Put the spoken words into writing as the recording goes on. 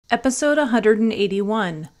Episode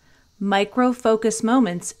 181, Micro Focus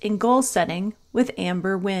Moments in Goal Setting with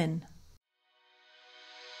Amber Winn.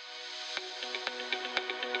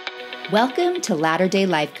 Welcome to Latter-day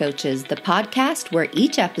Life Coaches, the podcast where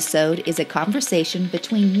each episode is a conversation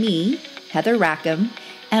between me, Heather Rackham,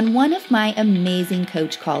 and one of my amazing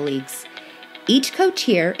coach colleagues. Each coach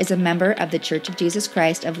here is a member of the Church of Jesus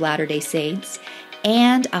Christ of Latter-day Saints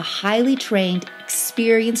and a highly trained,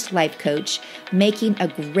 experienced life coach making a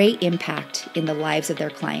great impact in the lives of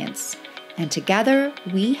their clients. And together,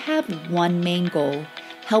 we have one main goal,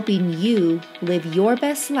 helping you live your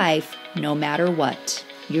best life no matter what.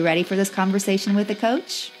 You ready for this conversation with a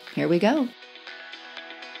coach? Here we go.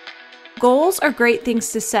 Goals are great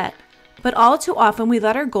things to set, but all too often we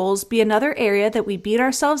let our goals be another area that we beat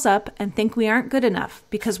ourselves up and think we aren't good enough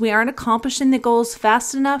because we aren't accomplishing the goals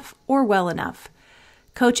fast enough or well enough.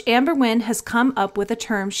 Coach Amber Winn has come up with a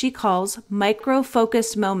term she calls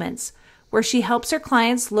micro-focused moments, where she helps her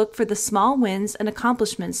clients look for the small wins and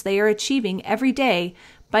accomplishments they are achieving every day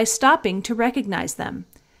by stopping to recognize them.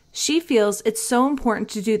 She feels it's so important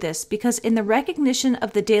to do this because in the recognition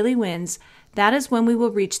of the daily wins, that is when we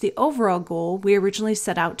will reach the overall goal we originally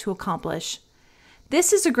set out to accomplish.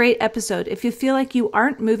 This is a great episode if you feel like you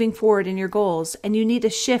aren't moving forward in your goals and you need a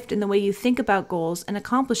shift in the way you think about goals and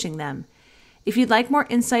accomplishing them. If you'd like more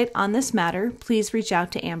insight on this matter, please reach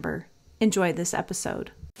out to Amber. Enjoy this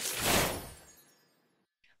episode.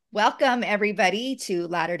 Welcome, everybody, to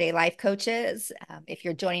Latter-day Life Coaches. If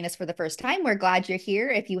you're joining us for the first time, we're glad you're here.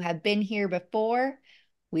 If you have been here before,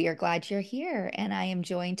 we are glad you're here. And I am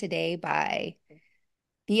joined today by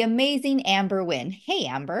the amazing Amber Winn. Hey,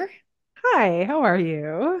 Amber. Hi, how are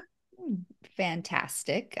you?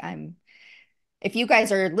 Fantastic. If you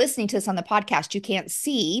guys are listening to this on the podcast, you can't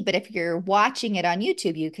see, but if you're watching it on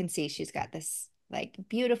YouTube, you can see she's got this like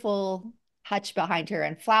beautiful hutch behind her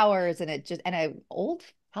and flowers and an old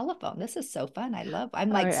telephone. This is so fun.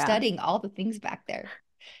 I'm studying all the things back there.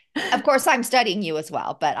 Of course, I'm studying you as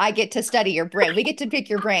well, but I get to study your brain. We get to pick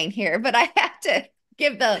your brain here, but I have to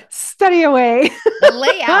give the study away the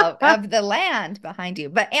layout of the land behind you.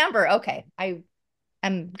 But Amber, okay,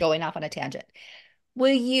 I'm going off on a tangent.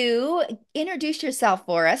 Will you introduce yourself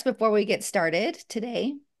for us before we get started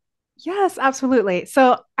today? Yes, absolutely.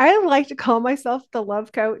 So I like to call myself the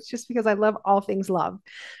love coach just because I love all things love.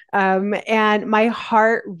 And my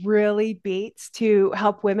heart really beats to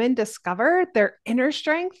help women discover their inner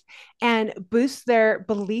strength and boost their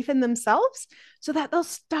belief in themselves so that they'll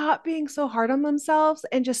stop being so hard on themselves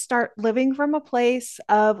and just start living from a place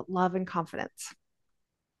of love and confidence.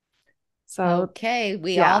 So, okay,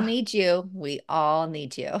 we all need you. We all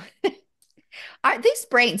need you. These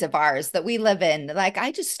brains of ours that we live in, like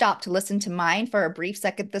I just stopped to listen to mine for a brief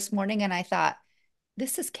second this morning and I thought,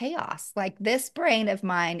 this is chaos. Like this brain of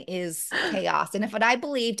mine is chaos. And if I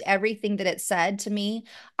believed everything that it said to me,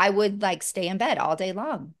 I would like stay in bed all day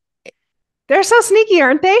long. They're so sneaky,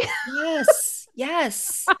 aren't they? Yes.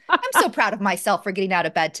 Yes. I'm so proud of myself for getting out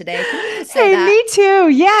of bed today. Can you just say Hey, that? me too.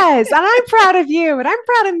 Yes. And I'm proud of you, and I'm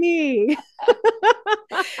proud of me.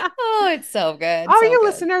 Oh, it's so good. All so you good.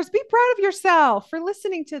 listeners, be proud of yourself for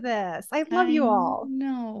listening to this. I love you all.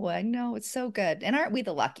 No, I know. It's so good. And aren't we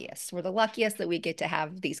the luckiest? We're the luckiest that we get to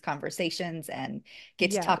have these conversations and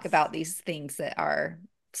get to talk about these things that are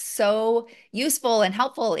so useful and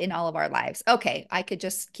helpful in all of our lives. Okay, I could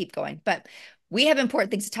just keep going, but we have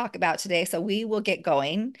important things to talk about today, so we will get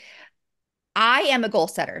going. I am a goal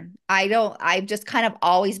setter. I've just kind of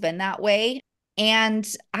always been that way. And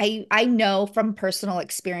I know from personal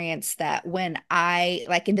experience that when I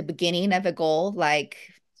like in the beginning of a goal, like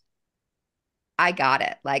I got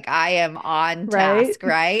it. Like I am on task,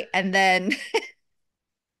 right? And then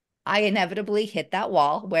I inevitably hit that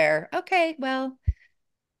wall where, okay, well,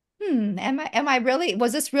 am I really,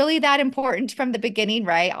 was this really that important from the beginning,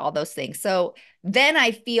 right? All those things. So then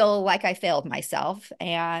I feel like I failed myself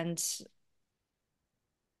and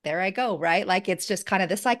there I go, right? Like it's just kind of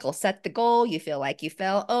the cycle. Set the goal, you feel like you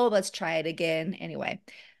fell. Oh, let's try it again. Anyway,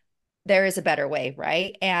 there is a better way,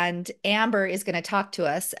 right? And Amber is going to talk to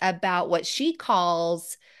us about what she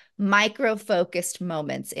calls micro-focused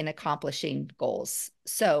moments in accomplishing goals.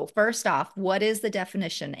 So first off, what is the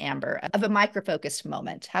definition, Amber, of a micro-focused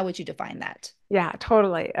moment? How would you define that? Yeah,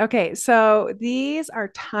 totally. Okay, so these are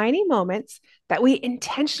tiny moments that we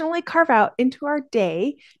intentionally carve out into our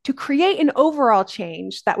day to create an overall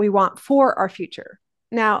change that we want for our future.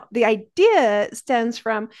 Now, the idea stems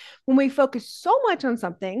from when we focus so much on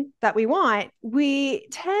something that we want, we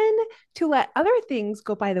tend to let other things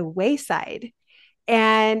go by the wayside.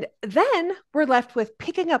 And then we're left with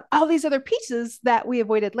picking up all these other pieces that we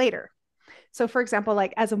avoided later. So, for example,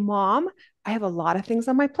 like as a mom, I have a lot of things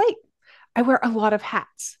on my plate. I wear a lot of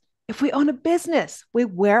hats. If we own a business, we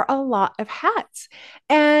wear a lot of hats.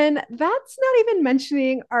 And that's not even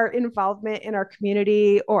mentioning our involvement in our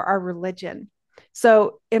community or our religion.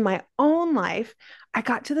 So, in my own life, I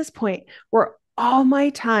got to this point where all my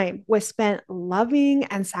time was spent loving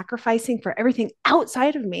and sacrificing for everything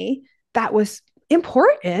outside of me that was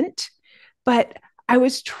important, but I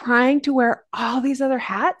was trying to wear all these other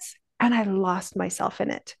hats and I lost myself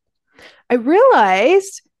in it. I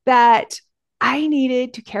realized that I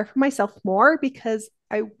needed to care for myself more because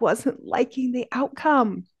I wasn't liking the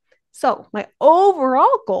outcome. So, my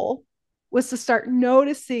overall goal was to start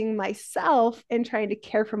noticing myself and trying to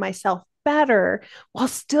care for myself better while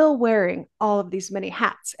still wearing all of these many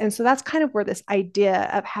hats. And so that's kind of where this idea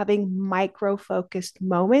of having micro focused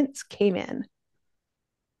moments came in.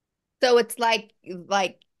 So it's like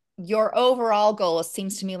your overall goal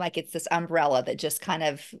seems to me like it's this umbrella that just kind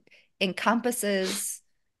of encompasses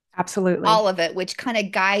Absolutely. all of it, which kind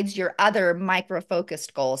of guides your other micro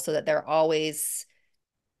focused goals so that they're always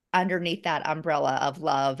underneath that umbrella of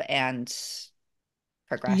love and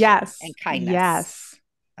progression Yes. and kindness. Yes.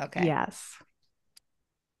 Okay. Yes.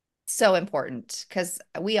 So important because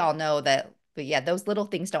we all know that, but yeah, those little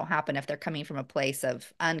things don't happen if they're coming from a place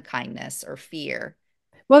of unkindness or fear.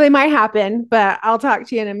 Well, they might happen, but I'll talk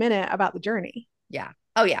to you in a minute about the journey. Yeah.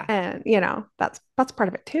 Oh, yeah. And that's part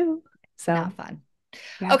of it too. So, Not fun.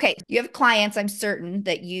 yeah. Okay. You have clients, I'm certain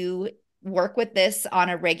that you work with this on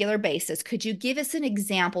a regular basis. Could you give us an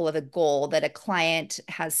example of a goal that a client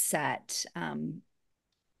has set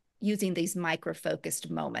using these micro focused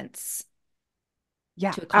moments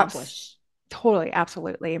Yeah, to accomplish? totally,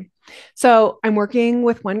 absolutely. So, I'm working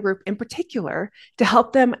with one group in particular to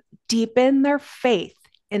help them deepen their faith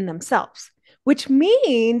in themselves, which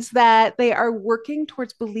means that they are working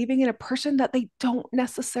towards believing in a person that they don't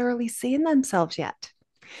necessarily see in themselves yet.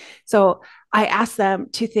 So I ask them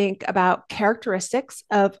to think about characteristics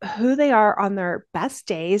of who they are on their best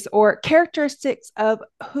days or characteristics of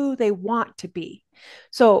who they want to be.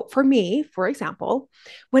 So for me, for example,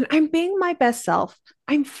 when I'm being my best self,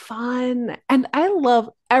 I'm fun and I love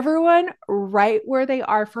everyone right where they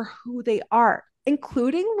are for who they are,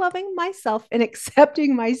 including loving myself and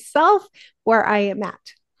accepting myself where I am at.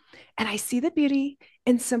 And I see the beauty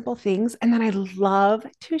in simple things. And then I love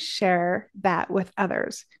to share that with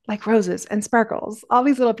others, like roses and sparkles, all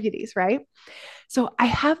these little beauties, right? So I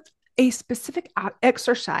have a specific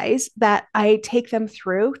exercise that I take them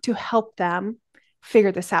through to help them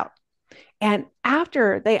figure this out. And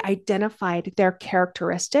after they identified their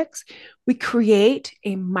characteristics, we create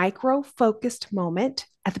a micro focused moment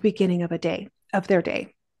at the beginning of a day, of their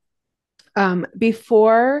day.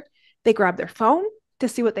 Before they grab their phone to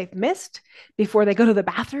see what they've missed, before they go to the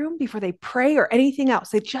bathroom, before they pray or anything else.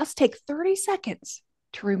 They just take 30 seconds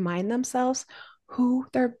to remind themselves who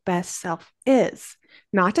their best self is,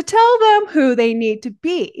 not to tell them who they need to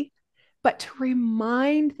be, but to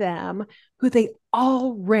remind them who they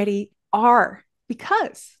already are.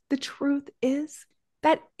 Because the truth is,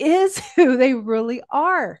 that is who they really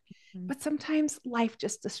are. But sometimes life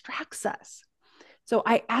just distracts us. So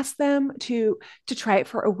I asked them to try it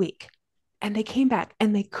for a week. And they came back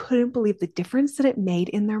and they couldn't believe the difference that it made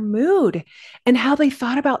in their mood and how they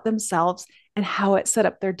thought about themselves and how it set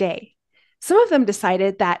up their day. Some of them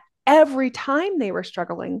decided that every time they were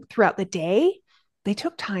struggling throughout the day, they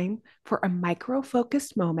took time for a micro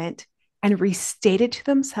focused moment and restated to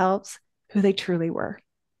themselves who they truly were.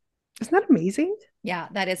 Isn't that amazing? Yeah,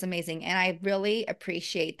 that is amazing. And I really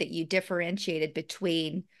appreciate that you differentiated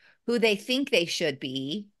between who they think they should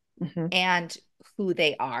be Mm-hmm. and who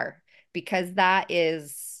they are, because that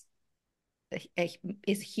is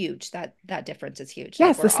huge. That difference is huge. Like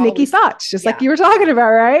Yes, the we're sneaky always, thoughts, just like yeah, you were talking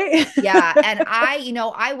about, right? yeah. And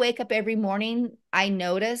I wake up every morning, I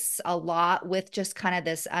notice a lot with just kind of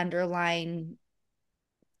this underlying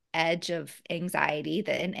edge of anxiety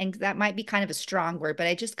that, and that might be kind of a strong word, but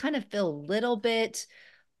I just kind of feel a little bit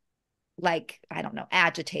like, I don't know,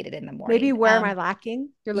 agitated in the Maybe morning. where am I lacking?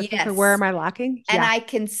 You're looking for where Yes. am I lacking? And Yeah. I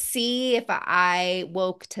can see if I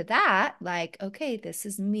woke to that, like, okay, this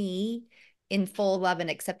is me in full love and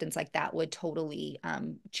acceptance, like that would totally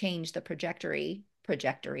change the trajectory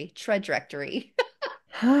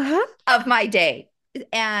Uh-huh. of my day.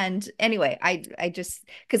 And anyway, I just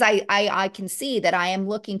because I can see that I am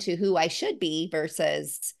looking to who I should be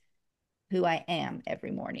versus who I am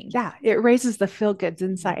every morning. Yeah, it raises the feel goods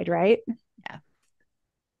Mhm. inside, right? Yeah.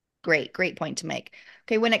 Great point to make.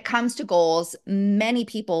 Okay, when it comes to goals, many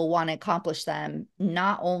people want to accomplish them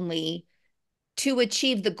not only to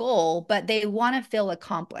achieve the goal, but they want to feel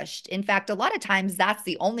accomplished. In fact, a lot of times that's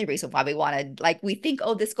the only reason why we want to, like, we think,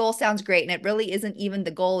 oh, this goal sounds great. And it really isn't even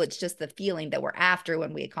the goal. It's just the feeling that we're after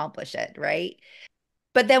when we accomplish it. Right.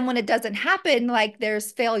 But then when it doesn't happen, like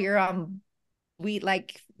there's failure on, we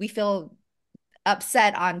feel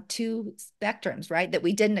upset on two spectrums, right? That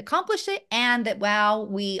we didn't accomplish it and that, wow,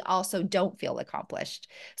 we also don't feel accomplished.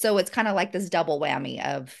 So it's kind of like this double whammy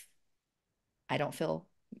of, I don't feel,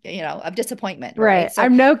 of disappointment, Right. right? So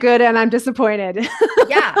I'm no good and I'm disappointed.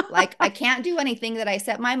 yeah, like I can't do anything that I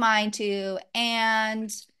set my mind to,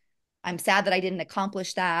 and I'm sad that I didn't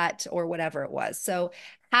accomplish that or whatever it was. So,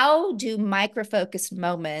 how do micro focused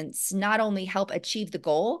moments not only help achieve the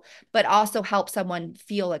goal, but also help someone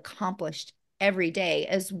feel accomplished every day,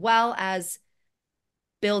 as well as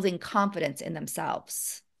building confidence in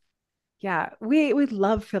themselves? Yeah, we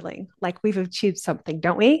love feeling like we've achieved something,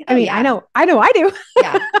 don't we? I Oh, mean, yeah. I do.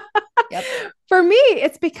 Yeah. Yep. For me,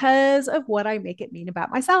 it's because of what I make it mean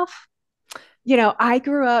about myself. I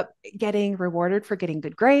grew up getting rewarded for getting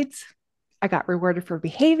good grades. I got rewarded for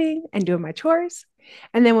behaving and doing my chores.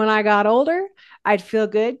 And then when I got older, I'd feel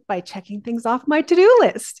good by checking things off my to do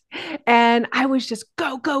list. And I was just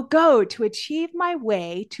go, go, go to achieve my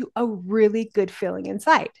way to a really good feeling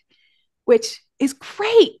inside, which is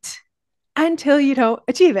great until you don't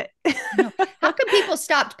achieve it. No. How come people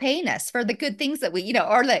stopped paying us for the good things that we,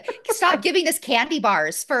 or like stop giving us candy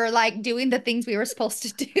bars for like doing the things we were supposed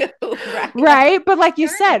to do, right? Like, Right. But like you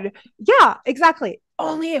darn it. said, yeah, exactly.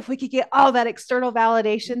 Only if we could get all that external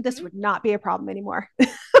validation, this Mhm. would not be a problem anymore.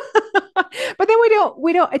 But then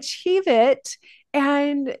we don't achieve it.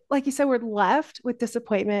 And like you said, we're left with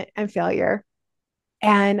disappointment and failure.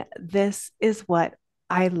 And this is what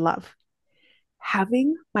I love.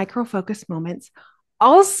 Having micro focus moments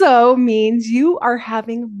also means you are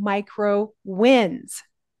having micro wins.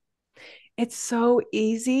 It's so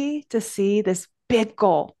easy to see this big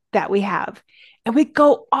goal that we have and we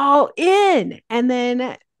go all in. And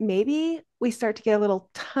then maybe we start to get a little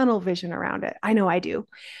tunnel vision around it. I know I do.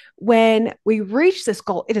 When we reach this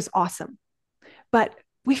goal, it is awesome, but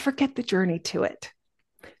we forget the journey to it.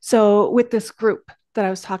 So, with this group that I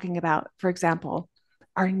was talking about, for example,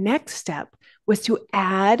 our next step was to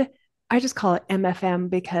add, I just call it MFM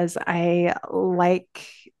because I like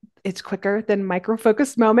it's quicker than micro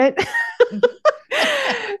focus moment.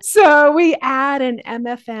 So we add an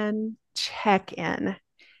MFN check in.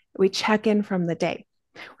 We check in from the day.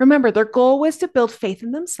 Remember, their goal was to build faith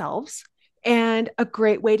in themselves. And a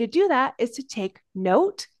great way to do that is to take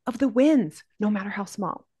note of the wins, no matter how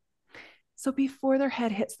small. So before their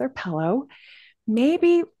head hits their pillow,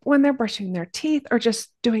 maybe when they're brushing their teeth or just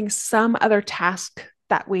doing some other task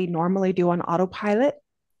that we normally do on autopilot,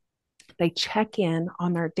 they check in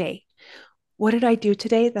on their day. What did I do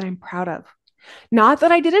today that I'm proud of? Not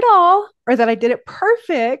that I did it all or that I did it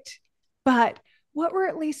perfect, but what were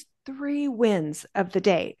at least three wins of the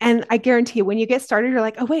day? And I guarantee you, when you get started, you're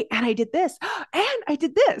like, oh, wait, and I did this, and I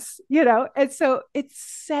did this. And so it's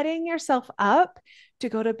setting yourself up to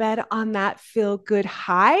go to bed on that feel good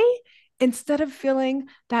high instead of feeling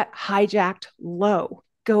that hijacked low,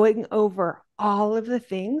 going over all of the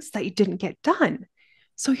things that you didn't get done.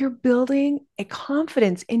 So you're building a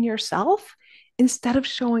confidence in yourself instead of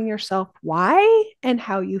showing yourself why and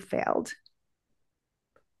how you failed.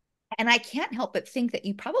 And I can't help but think that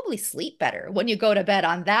you probably sleep better when you go to bed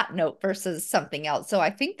on that note versus something else. So I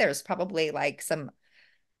think there's probably like some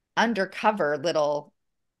undercover little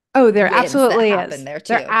Oh, there wins that absolutely happen is. there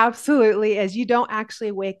There too. absolutely is. You don't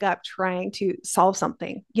actually wake up trying to solve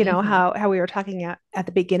something. You know Hmm. how we were talking at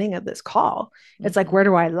the beginning of this call. It's like, Hmm. where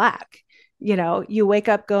do I lack? You wake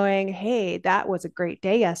up going, hey, that was a great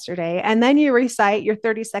day yesterday. And then you recite your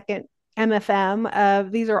 30-second MFM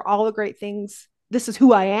of these are all the great things. This is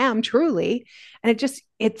who I am truly. And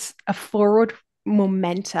it's a forward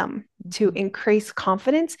momentum to Hmm. increase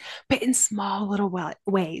confidence, but in small little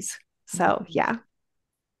ways. So, Hmm. yeah.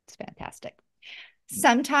 It's fantastic.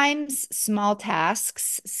 Sometimes small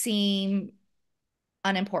tasks seem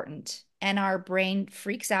unimportant and our brain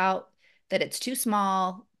freaks out that it's too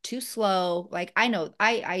small, too slow. Like I know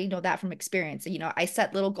that from experience. I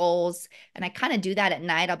set little goals and I kind of do that at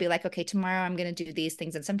night. I'll be like, okay, tomorrow I'm going to do these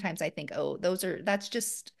things, and sometimes I think, oh, that's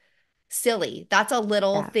just silly. That's a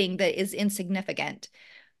little Yeah. thing that is insignificant.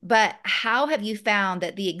 But how have you found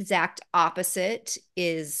that the exact opposite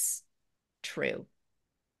is true?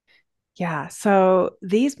 Yeah. So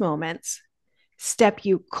these moments step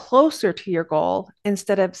you closer to your goal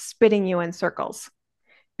instead of spinning you in circles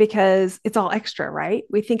because it's all extra, right?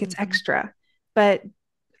 We think it's Mhm. extra, but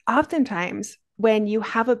oftentimes when you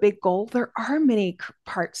have a big goal, there are many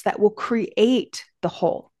parts that will create the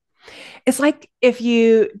whole. It's like if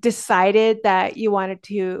you decided that you wanted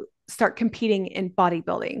to start competing in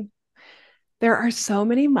bodybuilding, there are so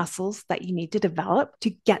many muscles that you need to develop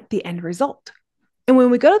to get the end result. And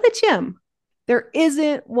when we go to the gym, there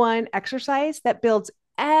isn't one exercise that builds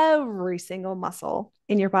every single muscle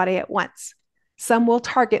in your body at once. Some will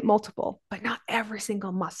target multiple, but not every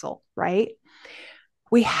single muscle, right?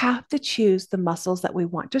 We have to choose the muscles that we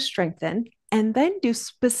want to strengthen and then do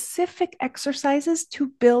specific exercises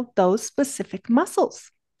to build those specific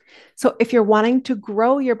muscles. So if you're wanting to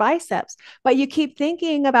grow your biceps, but you keep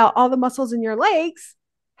thinking about all the muscles in your legs,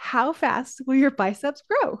 how fast will your biceps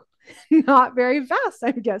grow? Not very fast,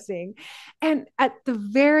 I'm guessing. And at the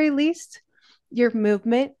very least, your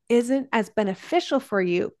movement isn't as beneficial for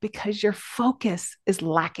you because your focus is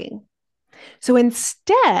lacking. So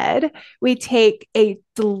instead, we take a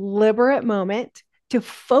deliberate moment to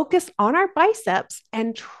focus on our biceps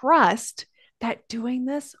and trust that doing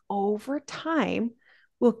this over time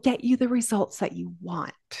will get you the results that you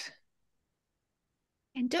want.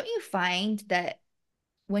 And don't you find that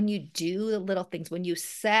when you do the little things, when you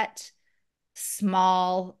set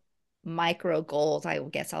small micro goals, I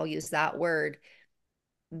guess I'll use that word,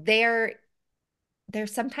 they're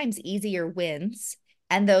sometimes easier wins.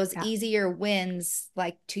 And those Yeah. easier wins,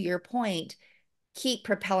 like to your point, keep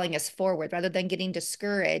propelling us forward rather than getting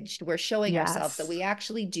discouraged. We're showing ourselves that Yes. we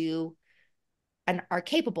actually do and are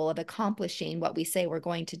capable of accomplishing what we say we're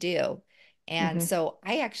going to do. And Mm-hmm. so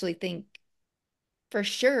I actually think for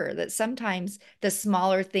sure that sometimes the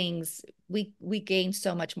smaller things we gain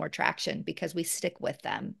so much more traction because we stick with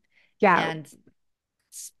them. Yeah. And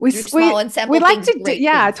We, through small we, and we simple like things, to, great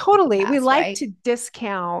yeah, things come to totally. We pass, like right? to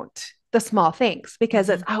discount the small things because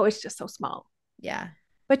Mm-hmm. it's, oh, it's just so small. Yeah.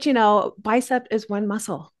 But, bicep is one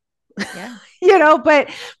muscle. Yeah. But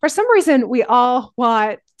for some reason, we all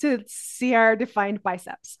want to see our defined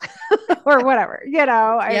biceps or whatever.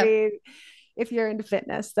 I Yep. mean, if you're into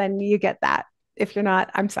fitness, then you get that. If you're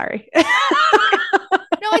not, I'm sorry. No,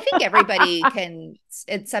 I think everybody can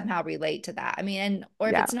somehow relate to that. I mean, or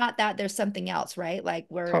if Yeah, it's not that, there's something else, right? Like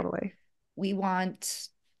totally. we want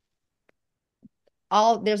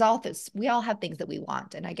all this, we all have things that we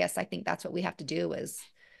want. And I think that's what we have to do is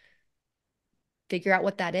figure out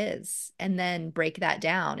what that is and then break that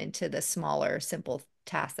down into the smaller, simple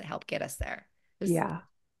tasks that help get us there. Yeah,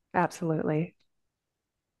 absolutely.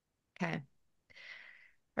 Okay.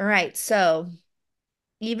 All right. So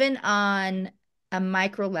even on a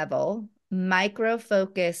micro level, micro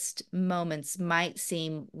focused moments might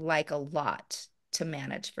seem like a lot to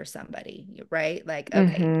manage for somebody, right? Like,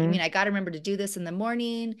 okay, you Mm-hmm. mean I got to remember to do this in the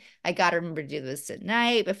morning? I got to remember to do this at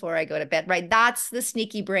night before I go to bed, right? That's the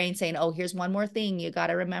sneaky brain saying, oh, here's one more thing you got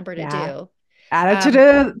to remember to Yeah. do. Add it to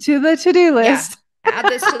Um, the to-do yeah, list. add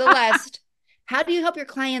this to the list. How do you help your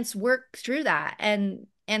clients work through that and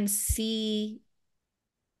see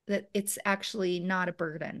that it's actually not a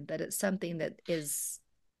burden, that it's something that is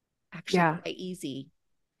actually Yeah. quite easy?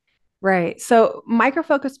 Right. So micro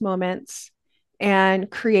focus moments and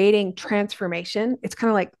creating transformation, it's kind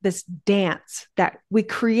of like this dance that we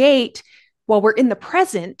create while we're in the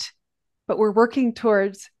present, but we're working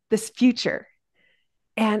towards this future.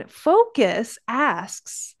 And focus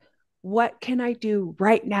asks, what can I do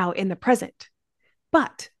right now in the present?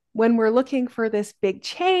 But when we're looking for this big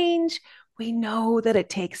change, we know that it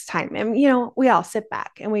takes time. And, we all sit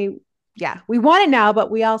back and we want it now, but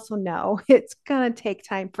we also know it's going to take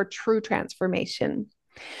time for true transformation.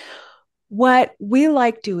 What we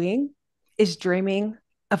like doing is dreaming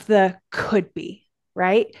of the could be,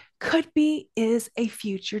 right? Could be is a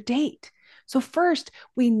future date. So, first,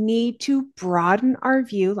 we need to broaden our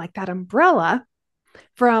view, like that umbrella,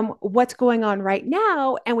 from what's going on right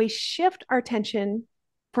now, and we shift our attention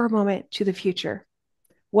for a moment to the future.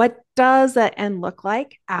 What does that end look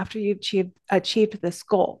like after you've achieved this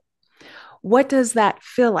goal? What does that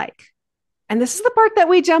feel like? And this is the part that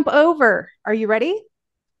we jump over. Are you ready?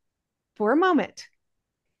 For a moment,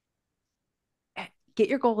 get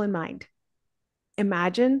your goal in mind.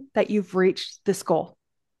 Imagine that you've reached this goal.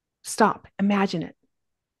 Stop, imagine it.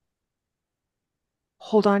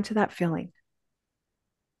 Hold on to that feeling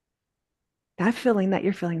that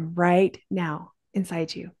you're feeling right now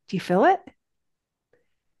inside you. Do you feel it?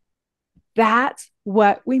 That's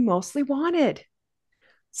what we mostly wanted.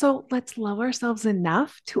 So let's love ourselves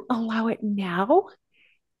enough to allow it now,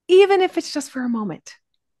 even if it's just for a moment.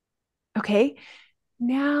 Okay.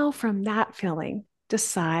 Now, from that feeling,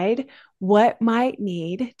 decide what might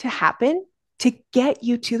need to happen to get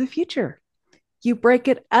you to the future. You break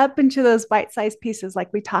it up into those bite-sized pieces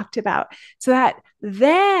like we talked about, so that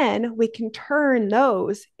then we can turn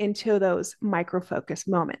those into those micro focus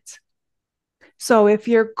moments. So if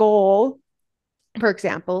your goal, for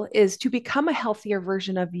example, is to become a healthier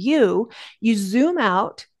version of you, you zoom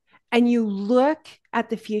out and you look at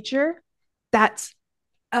the future. That's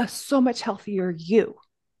a so much healthier you.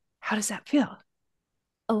 How does that feel?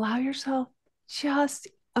 Allow yourself just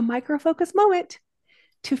a micro focus moment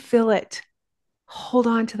to feel it. Hold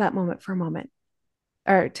on to that moment for a moment,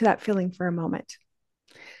 or to that feeling for a moment.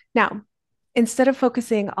 Now, instead of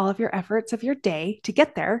focusing all of your efforts of your day to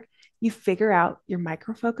get there, you figure out your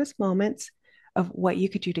micro focus moments of what you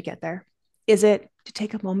could do to get there. Is it to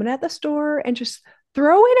take a moment at the store and just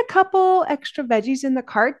throw in a couple extra veggies in the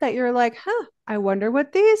cart that you're like, I wonder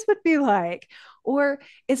what these would be like? Or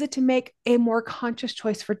is it to make a more conscious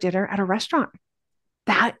choice for dinner at a restaurant?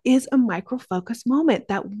 That is a micro focus moment,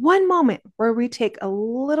 that one moment where we take a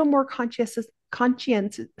little more conscientious, how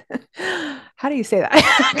do you say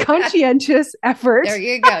that? Conscientious effort. There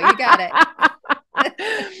you go. You got it.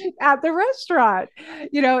 At the restaurant.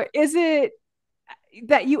 Is it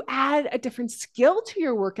that you add a different skill to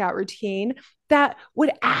your workout routine that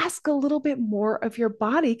would ask a little bit more of your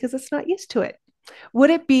body because it's not used to it? Would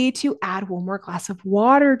it be to add one more glass of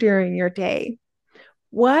water during your day?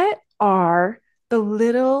 What are the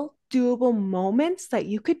little doable moments that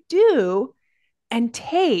you could do and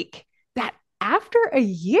take that after a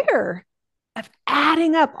year of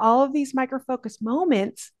adding up all of these micro focus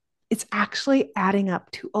moments, it's actually adding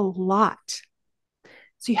up to a lot.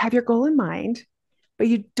 So you have your goal in mind, but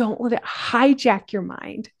you don't let it hijack your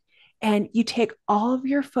mind. And you take all of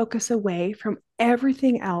your focus away from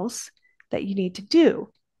everything else that you need to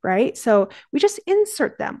do, right? So we just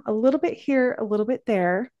insert them a little bit here, a little bit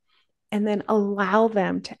there, and then allow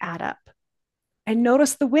them to add up. And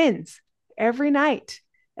notice the wins every night,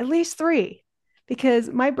 at least 3, because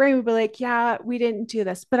my brain would be like, yeah, we didn't do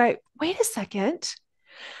this. But wait a second.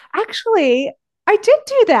 Actually, I did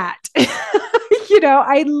do that.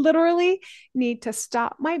 I literally need to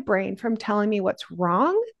stop my brain from telling me what's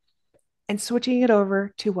wrong and switching it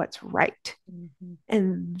over to what's right. Mm-hmm.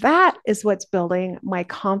 And that is what's building my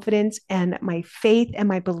confidence and my faith and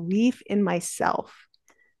my belief in myself.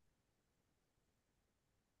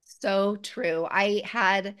 So true. I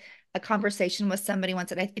had a conversation with somebody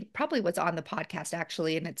once, and I think probably was on the podcast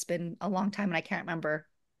actually, and it's been a long time and I can't remember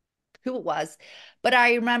who it was, but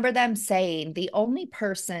I remember them saying the only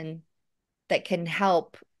person that can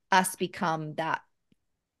help us become that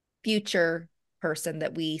future person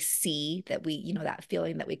that we see, that we, that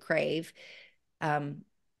feeling that we crave,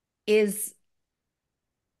 is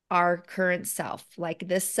our current self, like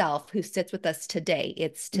this self who sits with us today.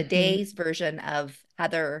 It's today's version of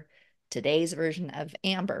Heather, today's version of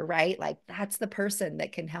Amber, right? Like that's the person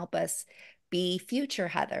that can help us be future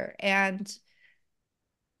Heather. And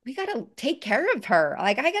we got to take care of her.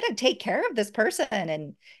 Like I got to take care of this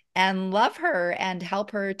person and love her and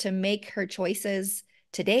help her to make her choices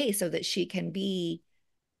today so that she can be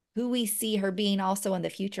who we see her being also in the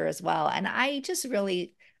future as well. And I just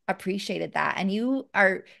really appreciated that. And you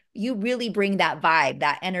really bring that vibe,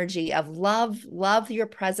 that energy of love your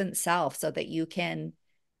present self so that you can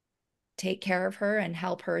take care of her and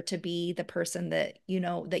help her to be the person that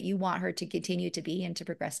that you want her to continue to be and to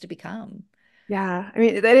progress to become. Yeah. I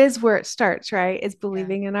mean, that is where it starts, right? Is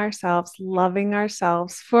believing in ourselves, loving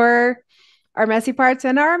ourselves for our messy parts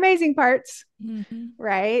and our amazing parts,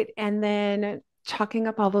 right? And then chalking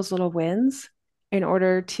up all those little wins in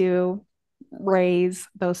order to raise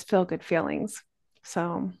those feel-good feelings.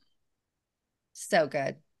 So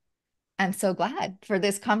good. I'm so glad for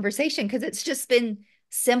this conversation because it's just been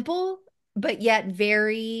simple, but yet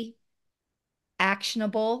very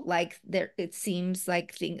actionable. Like it seems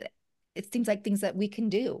like things that we can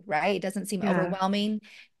do, right? It doesn't seem overwhelming.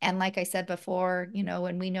 And like I said before,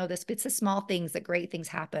 when we know this, it's the small things that great things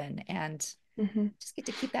happen, and just get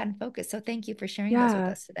to keep that in focus. So thank you for sharing those with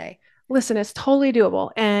us today. Listen, it's totally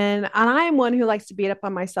doable. And I'm one who likes to beat up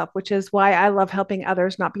on myself, which is why I love helping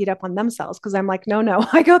others not beat up on themselves. Cause I'm like, no,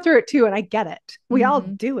 I go through it too. And I get it. We all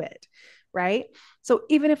do it. Right. So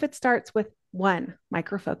even if it starts with one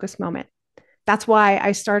micro focus moment, that's why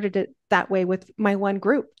I started it that way with my one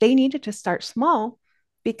group. They needed to start small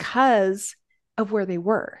because of where they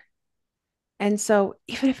were. And so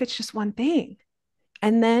even if it's just one thing,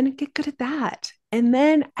 and then get good at that, and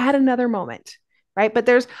then add another moment, right? But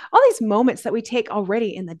there's all these moments that we take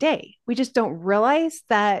already in the day. We just don't realize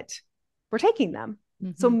that we're taking them.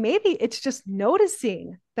 So maybe it's just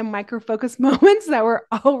noticing the micro focus moments that we're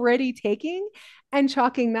already taking and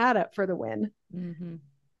chalking that up for the win.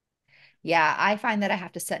 Yeah, I find that I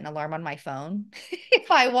have to set an alarm on my phone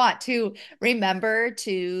if I want to remember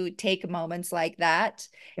to take moments like that.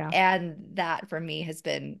 Yeah. And that for me has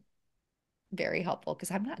been very helpful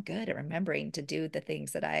because I'm not good at remembering to do the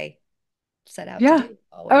things that I set out to Yeah. do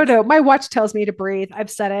Oh always. no, my watch tells me to breathe. I've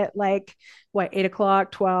set it like what, 8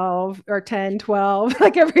 o'clock, 12 or 10, 12,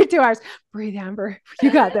 like every 2 hours. Breathe, Amber.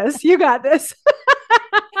 You got this. You got this.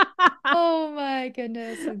 Oh my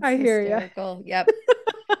goodness, it's I hear you. hysterical. Yep.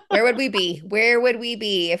 Where would we be? Where would we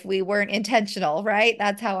be if we weren't intentional, right?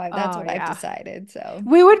 That's Oh what I've yeah. decided. So,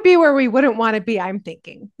 We would be where we wouldn't want to be, I'm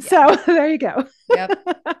thinking. yeah. So there you go. Yep.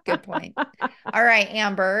 Good point. All right,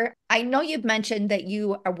 Amber. I know you've mentioned that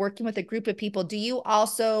you are working with a group of people. Do you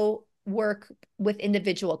also work with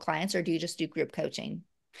individual clients or do you just do group coaching?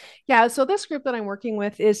 Yeah, so this group that I'm working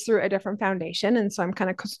with is through a different foundation, and so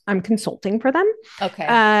I'm consulting for them.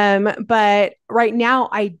 Okay. But right now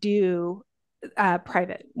I do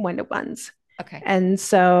private one-to-ones. Okay. And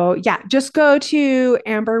so yeah, just go to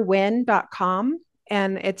amberwinn.com,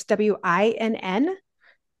 and it's WINN.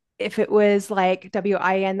 If it was like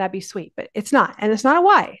WIN, that'd be sweet, but it's not. And it's not a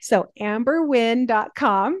Y. So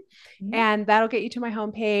amberwinn.com. Mhm. And that'll get you to my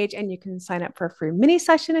homepage, and you can sign up for a free mini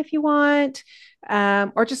session if you want,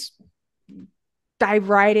 or just dive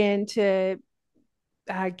right into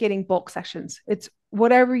getting bulk sessions. It's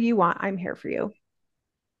whatever you want. I'm here for you.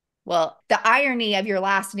 Well, the irony of your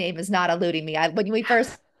last name is not eluding me. When we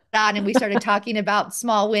first on and we started talking about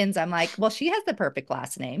small wins, I'm like, well, she has the perfect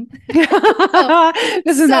last name. So,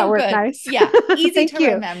 Doesn't that so work good. nice? Yeah, easy Thank to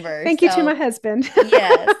you. remember. Thank you to my So, husband.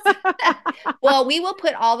 yes. Well, we will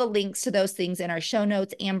put all the links to those things in our show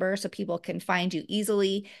notes, Amber, so people can find you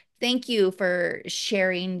easily. Thank you for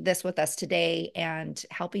sharing this with us today and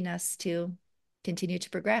helping us to continue to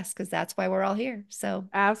progress because that's why we're all here. So,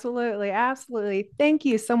 Absolutely. Absolutely. Thank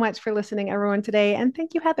you so much for listening, everyone, today. And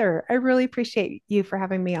thank you, Heather. I really appreciate you for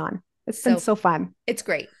having me on. It's been so so fun. it's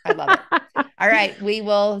great. I love it. All right. We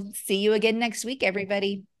will see you again next week,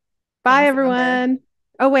 everybody. Bye, Thanks, Amber. everyone.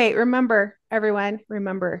 Oh, wait. Remember, everyone,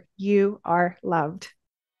 remember, you are loved.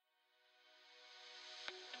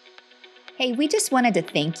 Hey, we just wanted to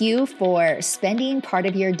thank you for spending part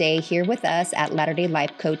of your day here with us at Latter day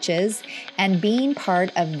Life Coaches and being part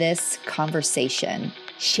of this conversation.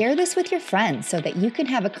 Share this with your friends so that you can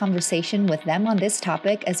have a conversation with them on this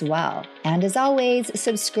topic as well. And as always,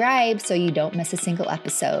 subscribe so you don't miss a single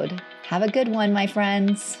episode. Have a good one, my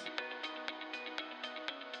friends.